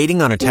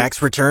Waiting on a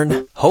tax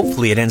return?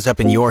 Hopefully it ends up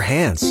in your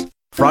hands.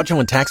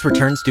 Fraudulent tax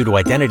returns due to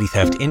identity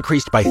theft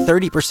increased by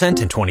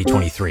 30% in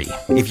 2023.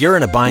 If you're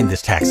in a bind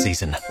this tax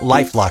season,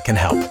 LifeLock can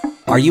help.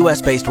 Our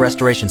U.S.-based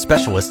restoration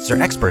specialists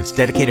are experts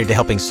dedicated to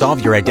helping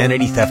solve your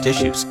identity theft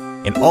issues.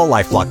 And all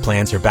LifeLock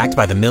plans are backed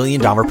by the $1 Million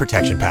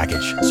Protection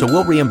Package. So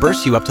we'll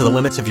reimburse you up to the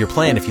limits of your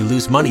plan if you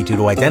lose money due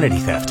to identity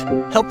theft.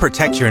 Help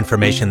protect your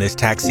information this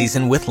tax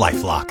season with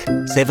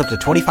LifeLock. Save up to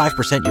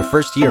 25% your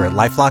first year at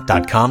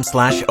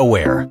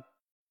LifeLock.com/aware.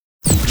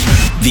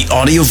 The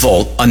Audio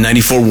Vault on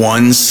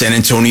 94.1 San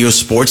Antonio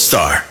Sports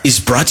Star is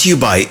brought to you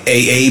by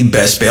AA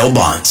Best Bail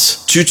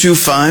Bonds,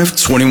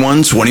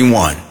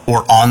 225-2121,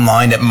 or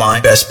online at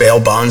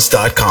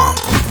mybestbailbonds.com.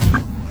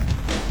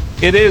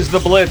 It is the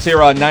Blitz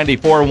here on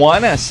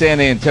 94.1 San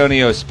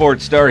Antonio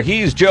Sports Star.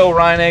 He's Joe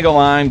Reinagle.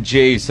 I'm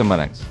Jason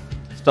Minix.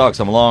 Let's talk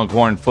some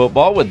Longhorn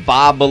football with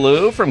Bob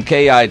Ballou from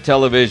KEYE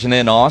Television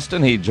in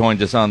Austin. He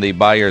joined us on the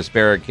Buyers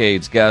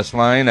Barricades guest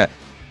line.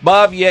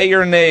 Bob, yay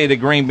or nay to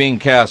green bean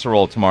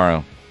casserole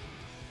tomorrow?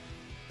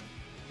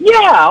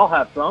 Yeah, I'll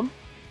have some.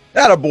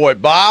 Attaboy,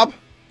 Bob.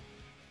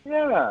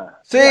 Yeah.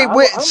 See, I'm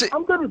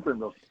good with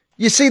them.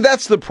 You see,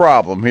 that's the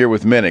problem here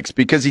with Minix,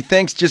 because he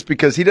thinks just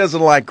because he doesn't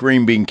like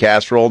green bean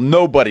casserole,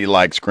 nobody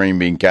likes green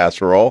bean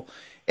casserole.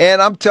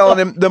 And I'm telling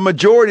him the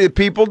majority of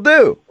people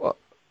do.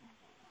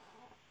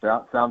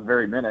 Sounds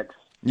very Minix.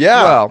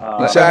 Yeah,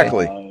 well,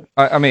 exactly.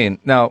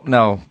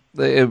 No.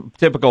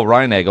 Typical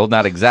Reinagle,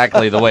 not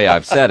exactly the way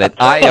I've said it.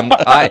 I am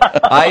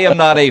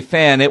not a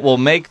fan. It will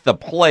make the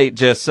plate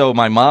just so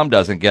my mom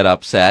doesn't get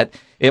upset.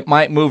 It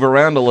might move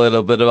around a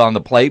little bit on the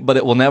plate, but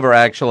it will never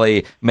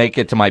actually make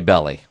it to my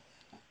belly.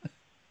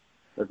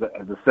 As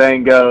the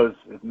saying goes,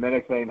 if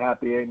Minix ain't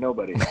happy, ain't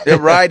nobody happy. Yeah,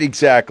 right,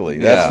 exactly.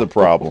 That's the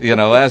problem.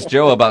 Ask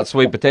Joe about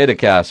sweet potato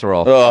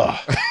casserole.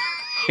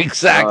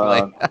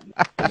 Exactly.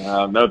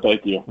 No,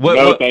 thank you.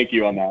 Thank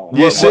you on that one.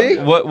 You see?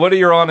 What are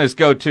your honest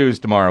go-tos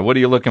tomorrow? What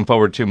are you looking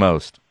forward to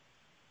most?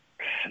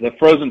 The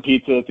frozen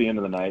pizza at the end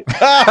of the night.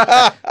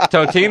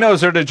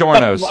 Totino's or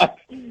DiGiorno's?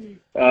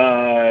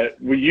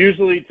 We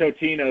usually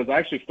Totino's. I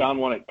actually found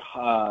one at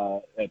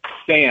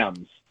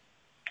Sam's.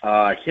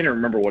 I can't even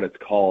remember what it's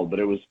called, but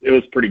it was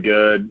pretty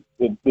good.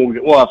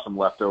 We'll have some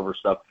leftover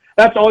stuff.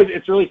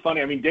 It's really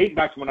funny. I mean, dating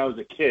back to when I was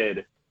a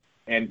kid,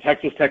 and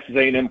Texas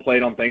A&M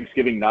played on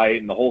Thanksgiving night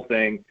and the whole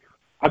thing.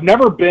 I've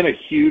never been a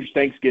huge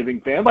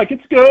Thanksgiving fan. Like,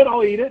 it's good.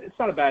 I'll eat it. It's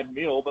not a bad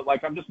meal, but,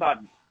 like, I'm just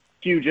not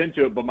huge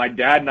into it. But my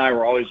dad and I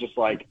were always just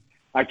like,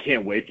 I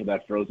can't wait for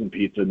that frozen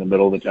pizza in the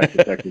middle of the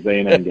Texas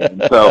A&M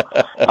game. So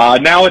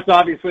now it's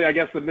obviously, I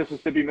guess, the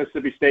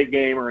Mississippi State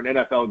game or an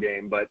NFL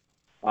game, but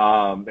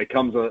it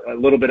comes a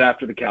little bit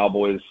after the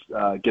Cowboys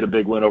get a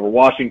big win over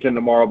Washington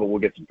tomorrow, but we'll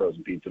get some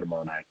frozen pizza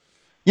tomorrow night.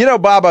 You know,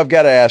 Bob, I've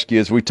got to ask you,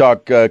 as we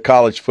talk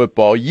college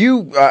football,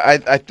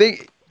 I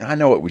think, I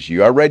know it was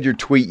you. I read your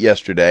tweet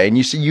yesterday, and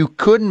you said you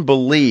couldn't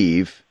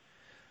believe,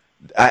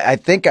 I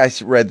think I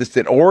read this,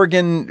 that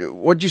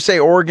Oregon, what'd you say,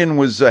 Oregon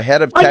was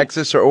ahead of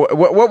Texas? Or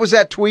what was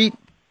that tweet?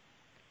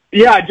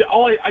 Yeah,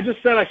 I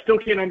just said I still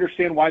can't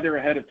understand why they're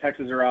ahead of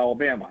Texas or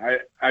Alabama.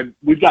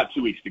 We've got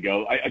 2 weeks to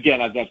go.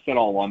 Again, as I've said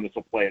all along, this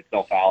will play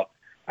itself out.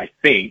 I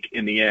think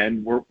in the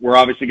end, we're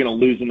obviously going to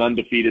lose an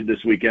undefeated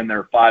this weekend. There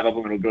are 5 of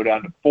them. It'll go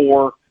down to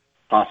 4,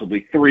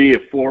 possibly 3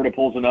 if Florida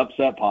pulls an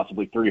upset,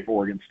 possibly 3 if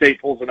Oregon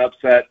State pulls an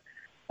upset.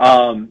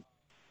 I don't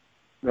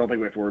think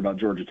we have to worry about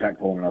Georgia Tech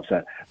pulling an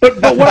upset. But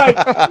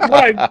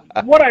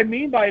what I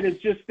mean by it is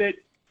just that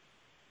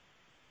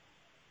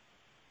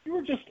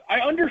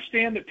I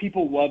understand that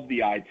people love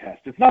the eye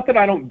test. It's not that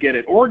I don't get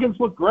it. Oregon's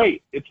look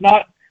great.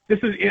 I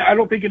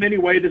don't think in any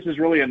way this is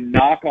really a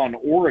knock on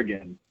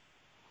Oregon.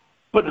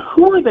 But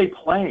who are they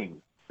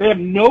playing? They have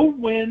no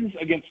wins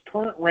against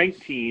current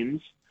ranked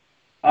teams.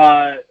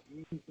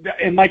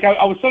 And like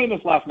I was saying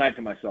this last night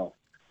to myself.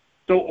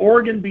 So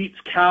Oregon beats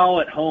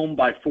Cal at home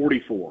by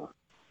 44.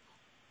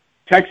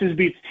 Texas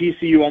beats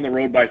TCU on the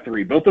road by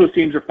 3. Both those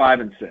teams are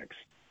 5 and 6.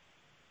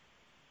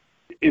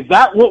 Is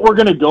that what we're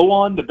going to go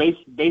on to base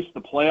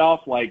the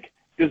playoff? Like,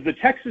 does the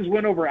Texas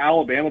win over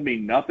Alabama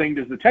mean nothing?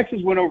 Does the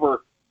Texas win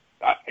over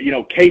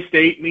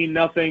K-State mean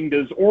nothing?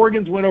 Does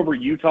Oregon's win over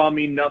Utah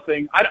mean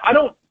nothing? I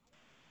don't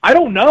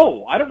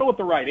know. I don't know what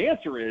the right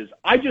answer is.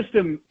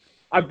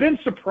 I've been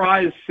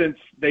surprised since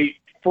they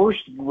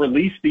first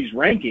released these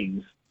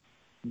rankings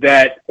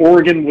that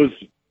Oregon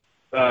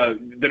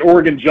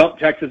jumped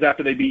Texas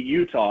after they beat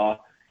Utah,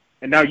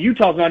 and now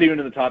Utah's not even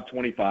in the top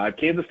 25.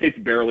 Kansas State's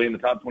barely in the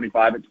top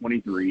 25 at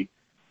 23.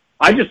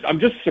 I'm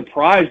just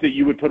surprised that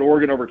you would put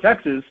Oregon over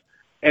Texas,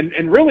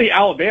 and really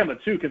Alabama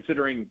too,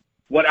 considering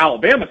what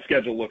Alabama's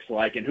schedule looks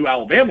like and who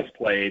Alabama's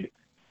played.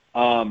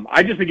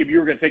 I just think if you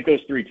were going to take those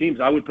 3 teams,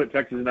 I would put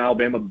Texas and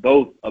Alabama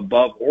both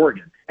above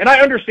Oregon. And I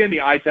understand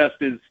the eye test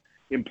is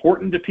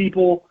important to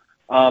people.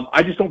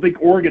 I just don't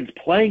think Oregon's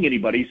playing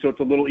anybody, so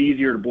it's a little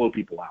easier to blow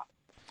people out.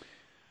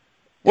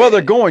 Well,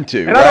 they're going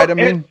to,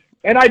 right?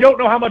 And I don't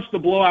know how much the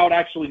blowout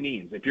actually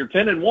means. If you're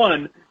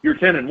 10-1, you're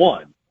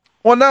 10-1.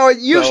 Well, no, it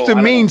used to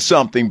mean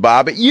something,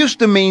 Bob. It used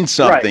to mean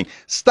something. Right.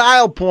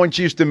 Style points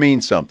used to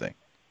mean something.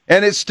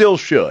 And it still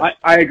should.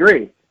 I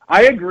agree.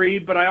 I agree,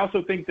 but I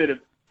also think that if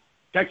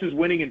Texas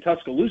winning in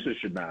Tuscaloosa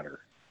should matter.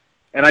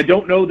 And I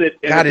don't know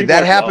that. God, did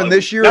that happen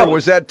this year, or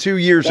was that 2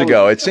 years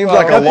ago? It seems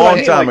like a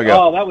long time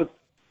ago. Oh,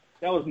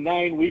 that was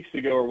 9 weeks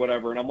ago or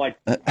whatever. And I'm like,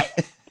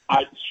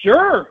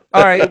 sure.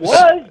 All right. It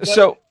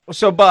was.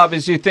 So, Bob,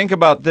 as you think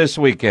about this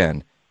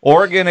weekend,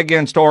 Oregon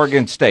against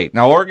Oregon State.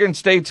 Now, Oregon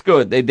State's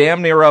good. They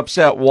damn near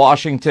upset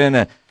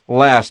Washington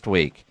last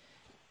week.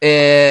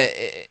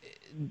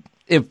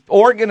 If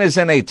Oregon is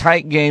in a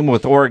tight game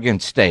with Oregon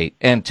State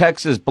and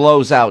Texas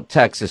blows out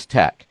Texas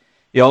Tech,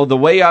 the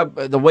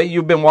way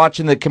you've been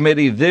watching the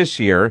committee this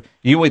year,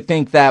 you would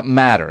think that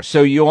matters.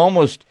 So you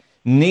almost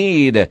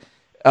need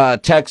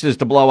Texas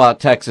to blow out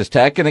Texas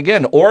Tech. And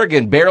again,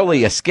 Oregon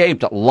barely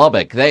escaped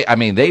Lubbock. They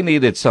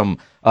needed some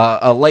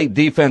a late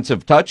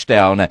defensive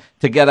touchdown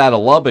to get out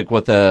of Lubbock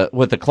with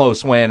a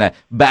close win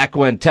back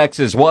when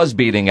Texas was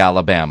beating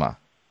Alabama.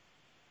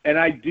 And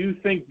I do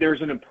think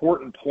there's an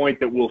important point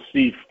that we'll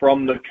see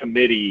from the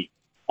committee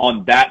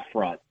on that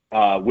front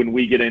when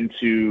we get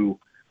into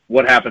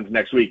what happens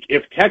next week.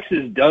 If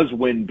Texas does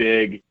win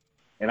big,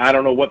 and I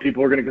don't know what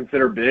people are going to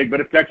consider big,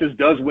 but if Texas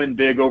does win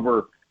big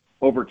over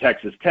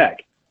Texas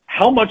Tech,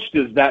 how much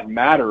does that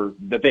matter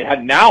that they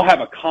now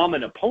have a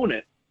common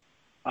opponent,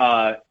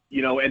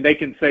 and they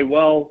can say,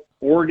 well,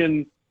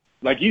 Oregon,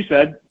 like you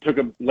said, took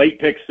a late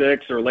pick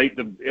six or late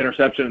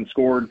interception and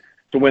scored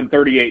to win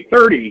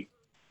 38-30.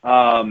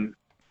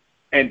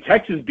 And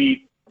Texas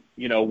beat,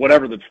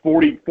 whatever that's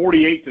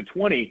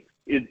 48-20.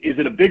 Is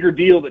it a bigger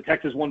deal that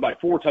Texas won by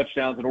 4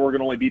 touchdowns and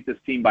Oregon only beat this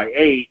team by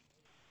 8?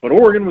 But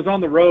Oregon was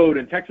on the road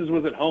and Texas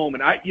was at home.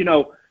 And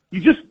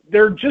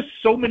there are just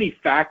so many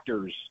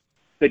factors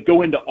that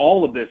go into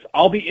all of this.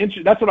 I'll be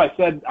interested. That's what I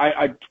said.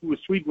 I was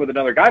tweeting with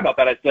another guy about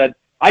that. I said,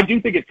 I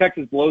do think if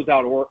Texas blows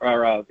out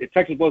if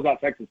Texas blows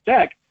out Texas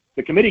Tech,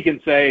 the committee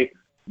can say,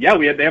 yeah,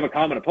 they have a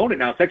common opponent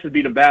now. Texas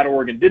beat them bad,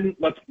 Oregon didn't.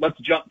 Let's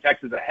jump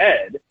Texas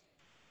ahead.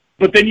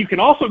 But then you can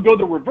also go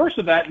the reverse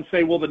of that and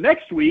say, well, the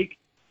next week,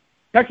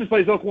 Texas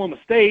plays Oklahoma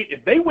State.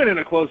 If they win in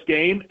a close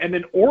game and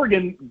then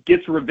Oregon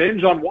gets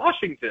revenge on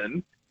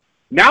Washington,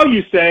 now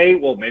you say,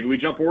 well, maybe we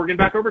jump Oregon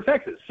back over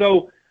Texas.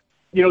 So,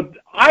 in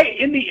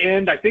the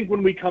end, I think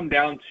when we come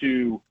down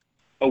to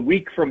a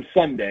week from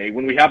Sunday,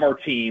 when we have our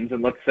teams,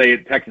 and let's say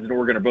Texas and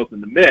Oregon are both in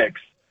the mix,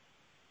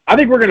 I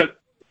think we're going to,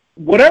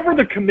 whatever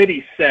the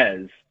committee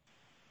says,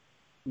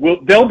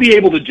 they'll be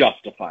able to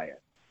justify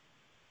it,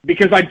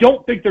 because I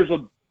don't think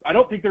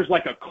there's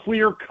like a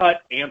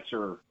clear-cut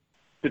answer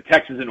to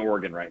Texas and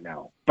Oregon right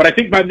now. But I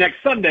think by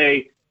next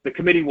Sunday, the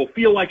committee will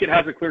feel like it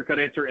has a clear-cut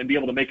answer and be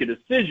able to make a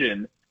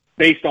decision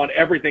based on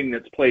everything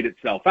that's played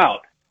itself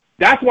out.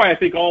 That's why I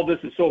think all of this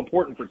is so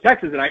important for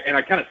Texas. And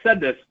I kind of said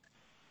this.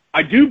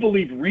 I do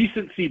believe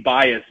recency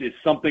bias is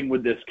something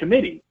with this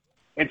committee.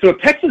 And so if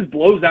Texas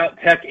blows out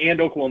Tech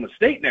and Oklahoma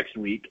State next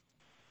week,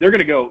 they're going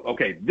to go,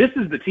 okay, this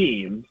is the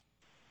team.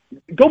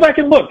 Go back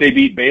and look. They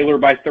beat Baylor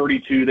by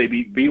 32. They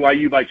beat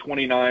BYU by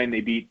 29.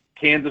 They beat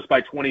Kansas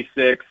by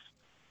 26.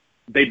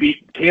 They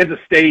beat Kansas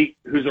State,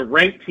 who's a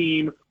ranked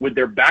team, with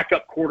their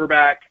backup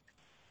quarterback.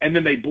 And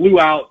then they blew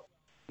out,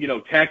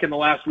 Tech in the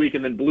last week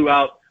and then blew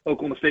out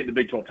Oklahoma State in the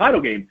Big 12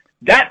 title game.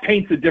 That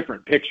paints a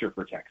different picture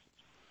for Texas.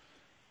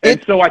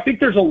 And so I think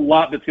there's a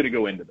lot that's going to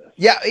go into this.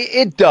 Yeah,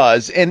 it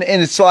does. And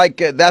it's like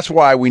that's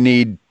why we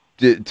need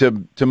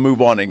to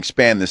move on and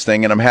expand this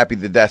thing, and I'm happy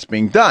that that's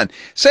being done.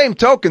 Same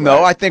token,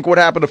 though, I think what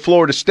happened to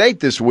Florida State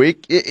this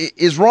week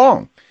is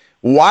wrong.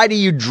 Why do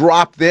you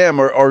drop them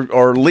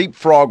or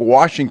leapfrog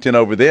Washington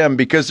over them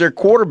because their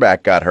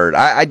quarterback got hurt?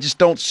 I just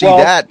don't see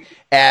that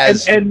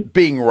as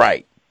being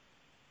right.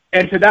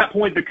 And to that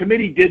point, the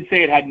committee did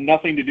say it had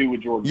nothing to do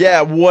with Georgia.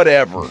 Yeah,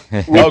 whatever.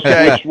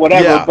 Okay.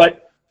 Whatever. Yeah.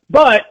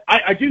 But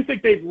I do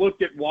think they've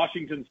looked at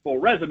Washington's full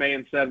resume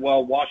and said,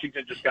 well,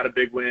 Washington just got a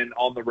big win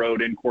on the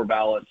road in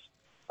Corvallis.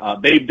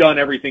 They've done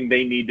everything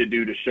they need to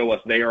do to show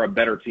us they are a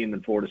better team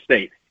than Florida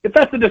State. If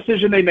that's the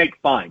decision they make,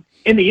 fine.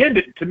 In the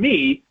end, to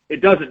me, it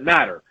doesn't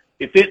matter.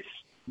 If it's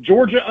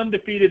Georgia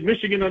undefeated,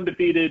 Michigan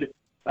undefeated,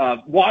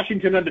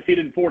 Washington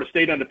undefeated, and Florida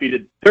State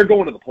undefeated, they're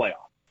going to the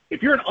playoff.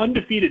 If you're an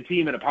undefeated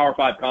team in a Power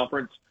 5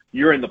 conference,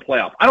 you're in the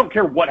playoff. I don't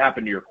care what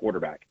happened to your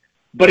quarterback.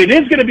 But it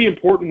is going to be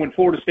important when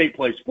Florida State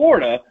plays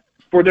Florida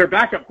for their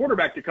backup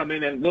quarterback to come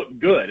in and look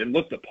good and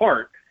look the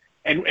part.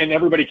 And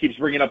everybody keeps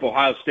bringing up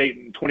Ohio State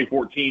in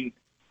 2014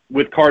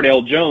 with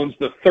Cardale Jones,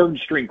 the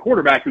third-string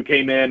quarterback who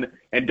came in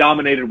and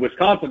dominated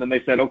Wisconsin. And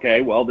they said, okay,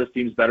 well, this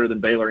team's better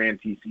than Baylor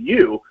and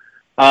TCU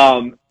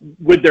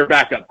with their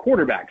backup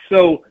quarterback.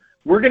 So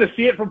we're going to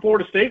see it from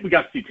Florida State. We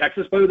got to see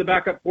Texas play with a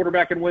backup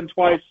quarterback and win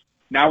twice.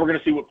 Now we're going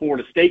to see what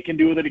Florida State can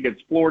do with it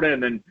against Florida,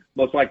 and then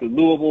most likely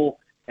Louisville,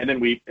 and then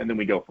we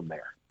go from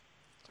there.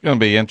 It's going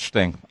to be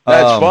interesting.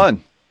 That's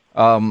fun.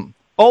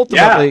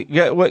 Ultimately,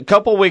 a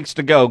couple weeks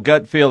to go.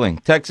 Gut feeling: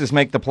 Texas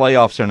make the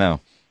playoffs or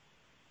no?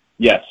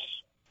 Yes,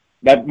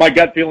 my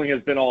gut feeling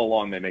has been all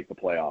along they make the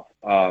playoff,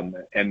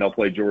 and they'll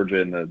play Georgia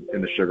in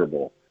the Sugar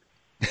Bowl.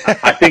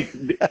 I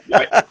think.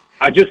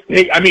 I just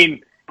think. I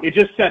mean, it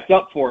just sets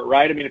up for it,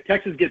 right? I mean, if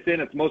Texas gets in,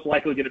 it's most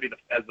likely going to be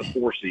as the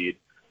 4 seed.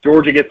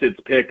 Georgia gets its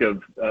pick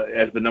of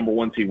as the number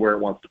 1 seed where it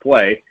wants to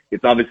play.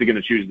 It's obviously going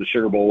to choose the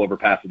Sugar Bowl over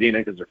Pasadena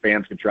because their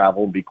fans can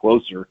travel and be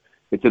closer.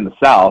 It's in the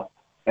South,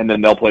 and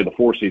then they'll play the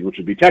 4 seed, which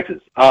would be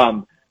Texas.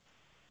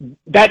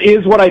 That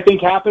is what I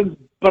think happens,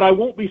 but I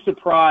won't be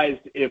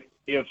surprised if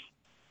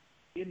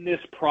in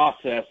this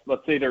process,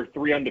 let's say there are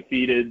 3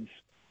 undefeateds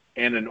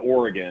and an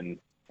Oregon,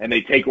 and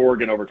they take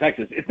Oregon over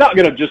Texas. It's not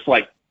going to just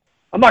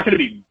I'm not going to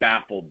be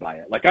baffled by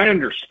it. I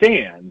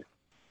understand,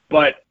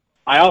 but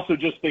I also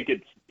just think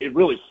it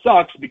really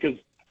sucks because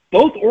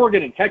both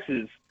Oregon and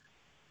Texas,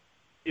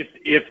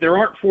 if there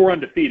aren't 4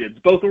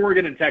 undefeateds, both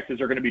Oregon and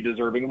Texas are going to be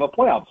deserving of a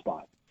playoff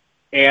spot.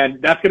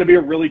 And that's going to be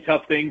a really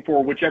tough thing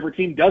for whichever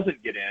team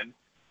doesn't get in.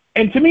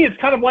 And to me, it's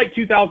kind of like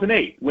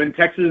 2008 when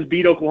Texas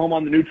beat Oklahoma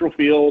on the neutral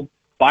field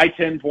by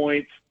 10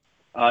 points,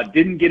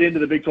 didn't get into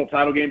the Big 12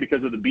 title game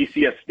because of the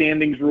BCS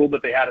standings rule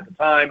that they had at the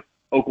time.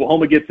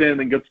 Oklahoma gets in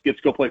and gets to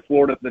go play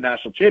Florida for the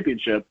national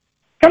championship.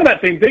 Kind of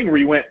that same thing where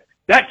you went,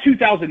 that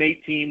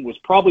 2008 team was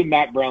probably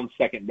Mac Brown's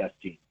second best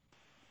team.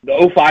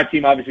 The 05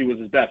 team obviously was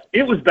his best.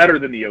 It was better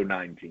than the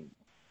 09 team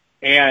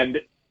and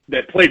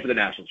that played for the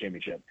national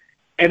championship.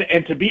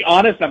 And to be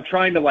honest, I'm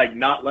trying to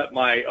not let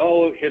my,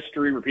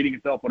 history repeating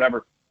itself,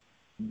 whatever.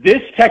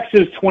 This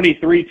Texas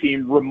 23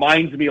 team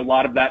reminds me a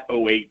lot of that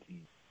 08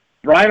 team.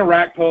 Brian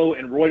Arakpo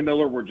and Roy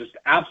Miller were just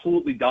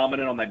absolutely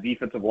dominant on that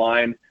defensive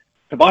line.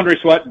 Tavondre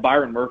Sweat and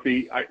Byron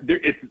Murphy,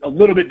 it's a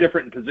little bit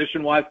different in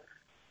position-wise,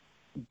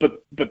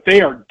 but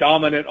they are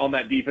dominant on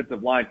that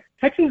defensive line.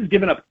 Texas has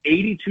given up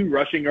 82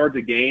 rushing yards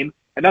a game,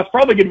 and that's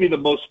probably going to be the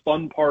most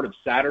fun part of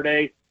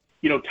Saturday.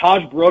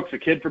 Taj Brooks, a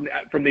kid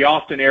from the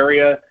Austin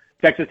area,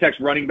 Texas Tech's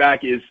running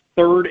back, is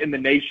 3rd in the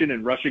nation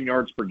in rushing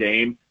yards per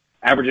game,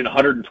 averaging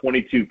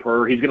 122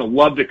 per. He's going to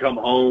love to come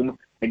home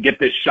and get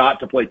this shot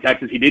to play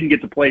Texas. He didn't get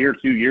to play here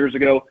 2 years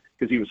ago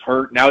because he was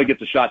hurt. Now he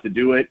gets a shot to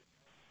do it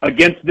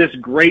against this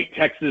great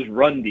Texas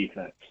run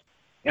defense.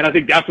 And I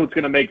think that's what's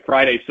going to make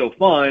Friday so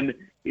fun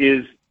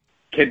is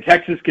can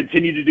Texas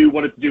continue to do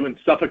what it's doing,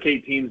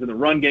 suffocate teams in the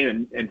run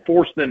game and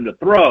force them to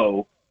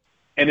throw?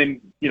 And then,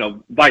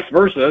 vice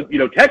versa,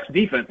 Tech's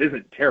defense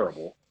isn't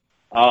terrible.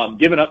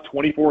 Giving up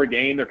 24 a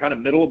game, they're kind of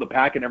middle of the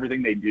pack in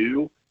everything they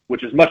do,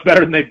 which is much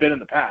better than they've been in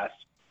the past.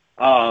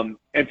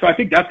 And so I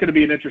think that's going to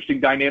be an interesting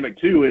dynamic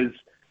too, is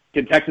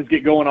can Texas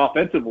get going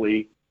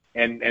offensively?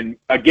 And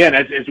again,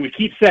 as we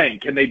keep saying,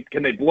 can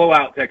they blow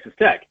out Texas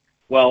Tech?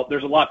 Well,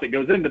 there's a lot that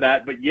goes into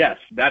that, but yes,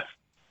 that's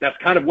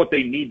kind of what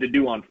they need to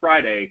do on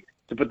Friday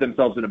to put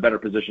themselves in a better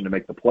position to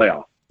make the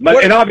playoff.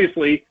 And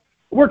obviously,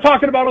 we're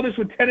talking about all this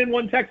with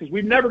 10-1 Texas.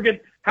 We've never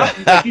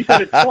like you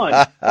said, it's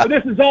fun. But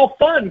this is all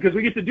fun because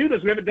we get to do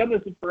this. We haven't done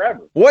this in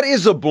forever. What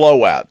is a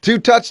blowout? 2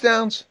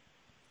 touchdowns?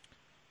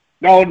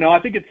 No, I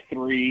think it's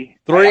 3.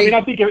 3? I mean,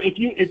 I think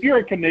if you're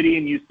a committee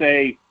and you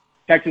say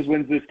Texas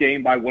wins this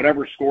game by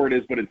whatever score it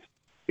is, but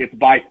it's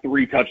by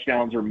 3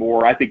 touchdowns or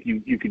more, I think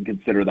you can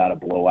consider that a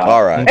blowout.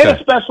 All right. And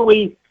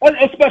especially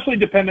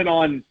dependent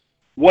on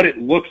what it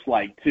looks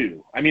like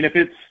too. I mean, if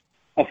it's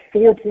a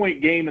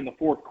 4-point game in the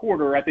fourth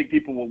quarter, I think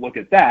people will look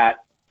at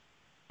that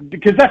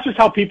because that's just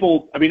how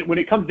people, I mean, when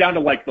it comes down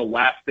to the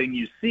last thing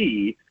you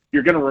see,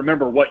 you're going to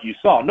remember what you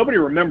saw. Nobody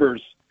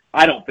remembers,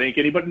 I don't think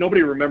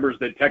nobody remembers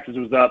that Texas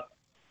was up,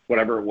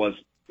 whatever it was,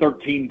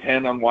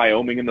 13-10 on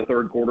Wyoming in the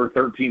third quarter,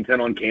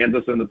 13-10 on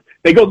Kansas. And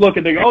they go look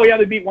and they go, oh yeah,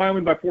 they beat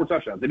Wyoming by 4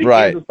 touchdowns. They beat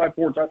Kansas by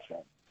 4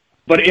 touchdowns.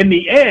 But in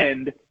the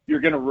end,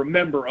 you're going to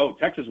remember,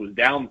 Texas was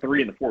down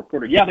 3 in the fourth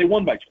quarter. Yeah, they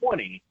won by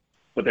 20,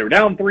 but they were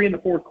down 3 in the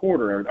fourth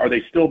quarter. Are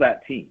they still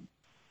that team?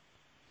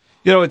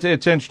 It's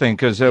interesting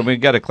because we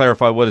got to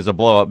clarify what is a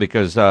blowout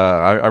because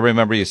I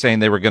remember you saying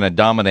they were going to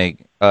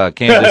dominate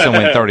Kansas and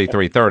win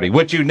 33-30,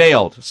 which you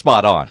nailed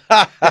spot on.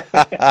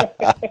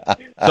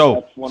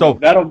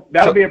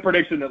 That'll be a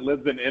prediction that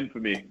lives in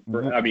infamy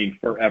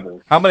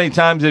forever. How many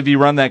times have you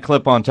run that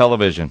clip on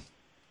television?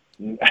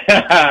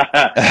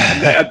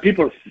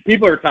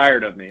 People are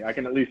tired of me. I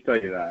can at least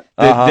tell you that.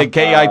 Did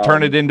KEYE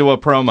turn it into a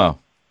promo?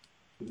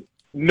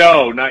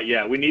 No, not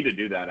yet. We need to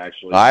do that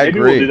actually. I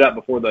agree.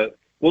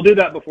 We'll do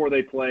that before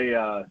they play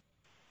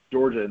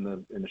Georgia in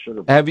the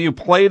Sugar Bowl. Have you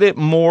played it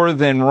more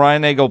than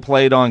Ryan Nagel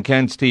played on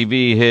Ken's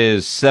TV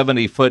his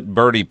 70-foot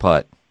birdie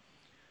putt?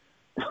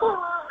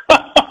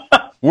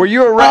 Were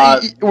you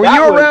around?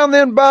 Around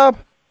then, Bob?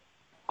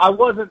 I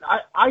wasn't.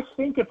 I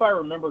think if I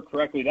remember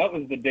correctly, that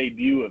was the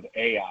debut of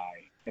AI,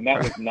 and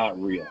that was not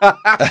real.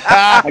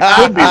 I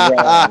could be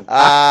wrong.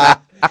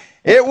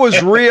 It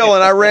was real,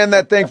 and I ran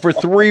that thing for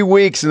 3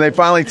 weeks, and they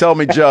finally told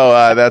me,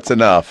 Joe, that's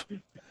enough.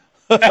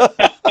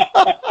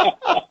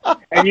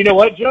 And you know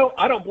what, Joe?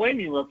 I don't blame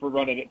you for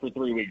running it for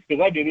 3 weeks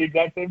because I did the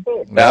exact same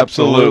thing.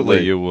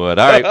 Absolutely, you would.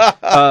 All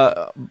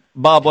right,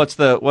 Bob, what's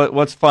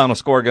the final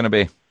score going to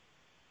be?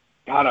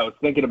 God, I was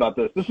thinking about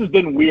this. This has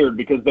been weird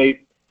because they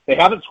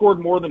haven't scored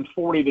more than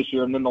 40 this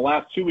year, and then the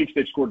last 2 weeks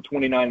they've scored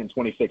 29 and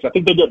 26. I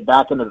think they get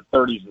back into the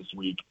 30s this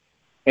week,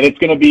 and it's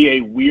going to be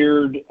a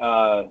weird.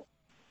 I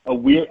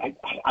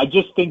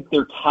just think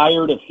they're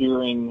tired of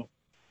hearing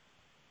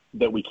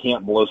that we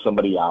can't blow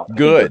somebody out.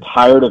 Good. They're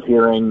tired of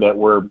hearing that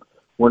we're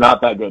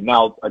not that good.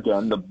 Now,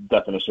 again, the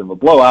definition of a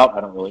blowout,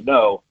 I don't really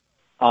know.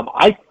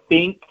 I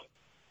think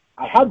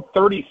I had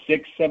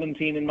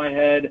 36-17 in my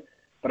head,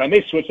 but I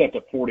may switch that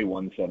to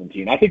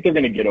 41-17. I think they're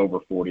going to get over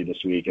 40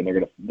 this week, and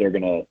they're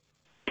going to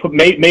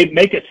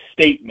make a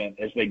statement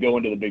as they go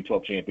into the Big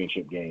 12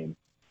 championship game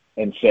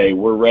and say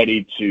we're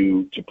ready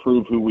to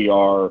prove who we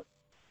are.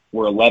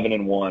 We're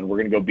 11-1. We're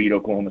going to go beat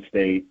Oklahoma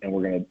State, and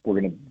we're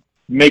going to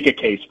make a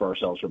case for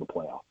ourselves for the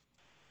playoff.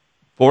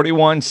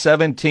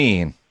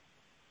 41-17.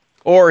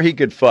 Or he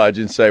could fudge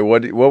and say,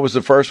 what was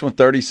the first one,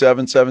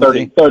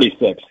 37-17?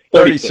 36.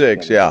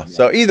 36, yeah.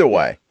 So either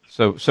way.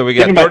 So we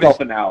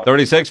got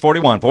 36,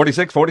 41,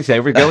 46, 47.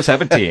 Here we go,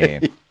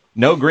 17.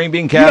 No green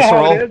bean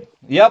casserole. It is?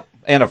 Yep,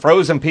 and a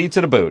frozen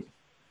pizza to boot.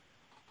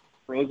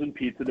 Frozen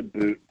pizza to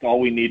boot. It's all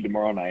we need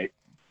tomorrow night.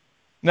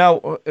 No,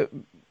 all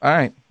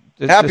right.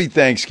 Happy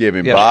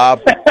Thanksgiving,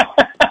 Bob.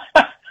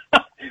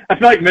 I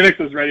feel like Minix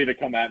was ready to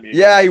come at me.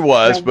 Yeah, he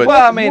was. But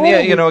well, I mean,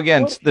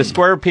 again, the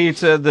square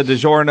pizza, the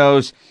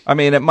DiGiorno's, I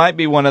mean, it might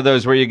be one of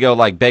those where you go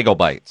like bagel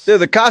bites. Yeah,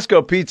 the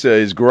Costco pizza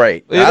is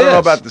great. I don't know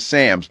about the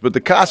Sam's, but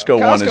the Costco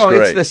one is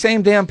great. It's the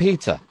same damn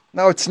pizza.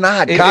 No, it's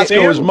not.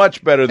 Costco is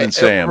much better than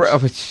Sam's.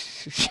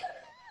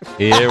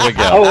 Here we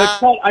go. Oh, it's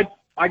called,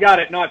 I got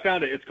it. No, I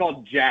found it. It's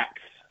called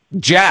Jack's.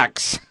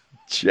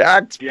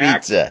 Jack's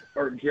Pizza.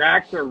 Or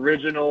Jack's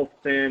Original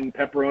Thin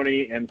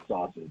Pepperoni and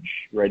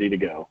Sausage. Ready to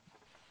go.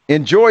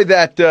 Enjoy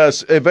that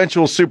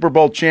eventual Super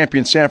Bowl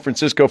champion San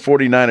Francisco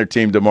 49er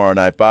team tomorrow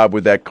night, Bob,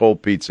 with that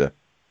cold pizza.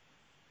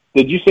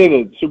 Did you say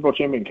the Super Bowl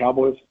champion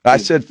Cowboys? I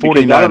said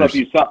 49ers.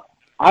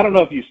 I don't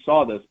know if you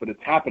saw this, but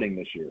it's happening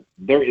this year.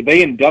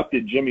 They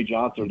inducted Jimmy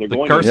Johnson. They're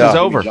going curse to is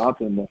over. Jimmy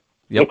Johnson.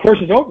 Yep. The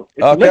curse is over.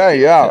 It's okay,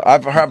 yeah.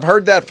 I've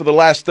heard that for the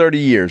last 30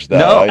 years,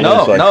 though.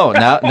 No.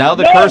 Now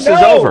the curse is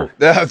over.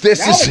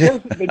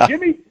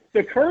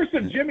 The curse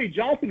of Jimmy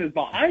Johnson is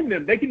behind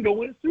them. They can go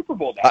win a Super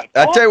Bowl now.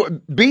 I tell you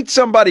what, beat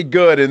somebody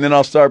good, and then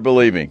I'll start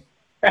believing.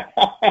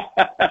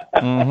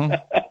 Mm-hmm.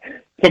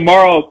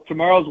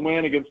 Tomorrow's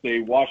win against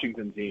a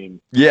Washington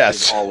team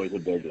is always a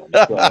big one.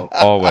 So.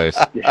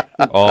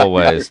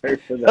 Always.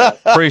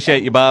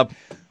 Appreciate you, Bob.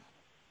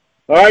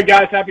 All right,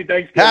 guys. Happy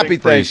Thanksgiving. Happy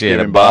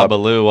Thanksgiving, Bob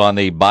Ballou on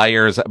the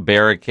Buyers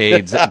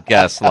Barricades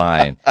guest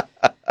line.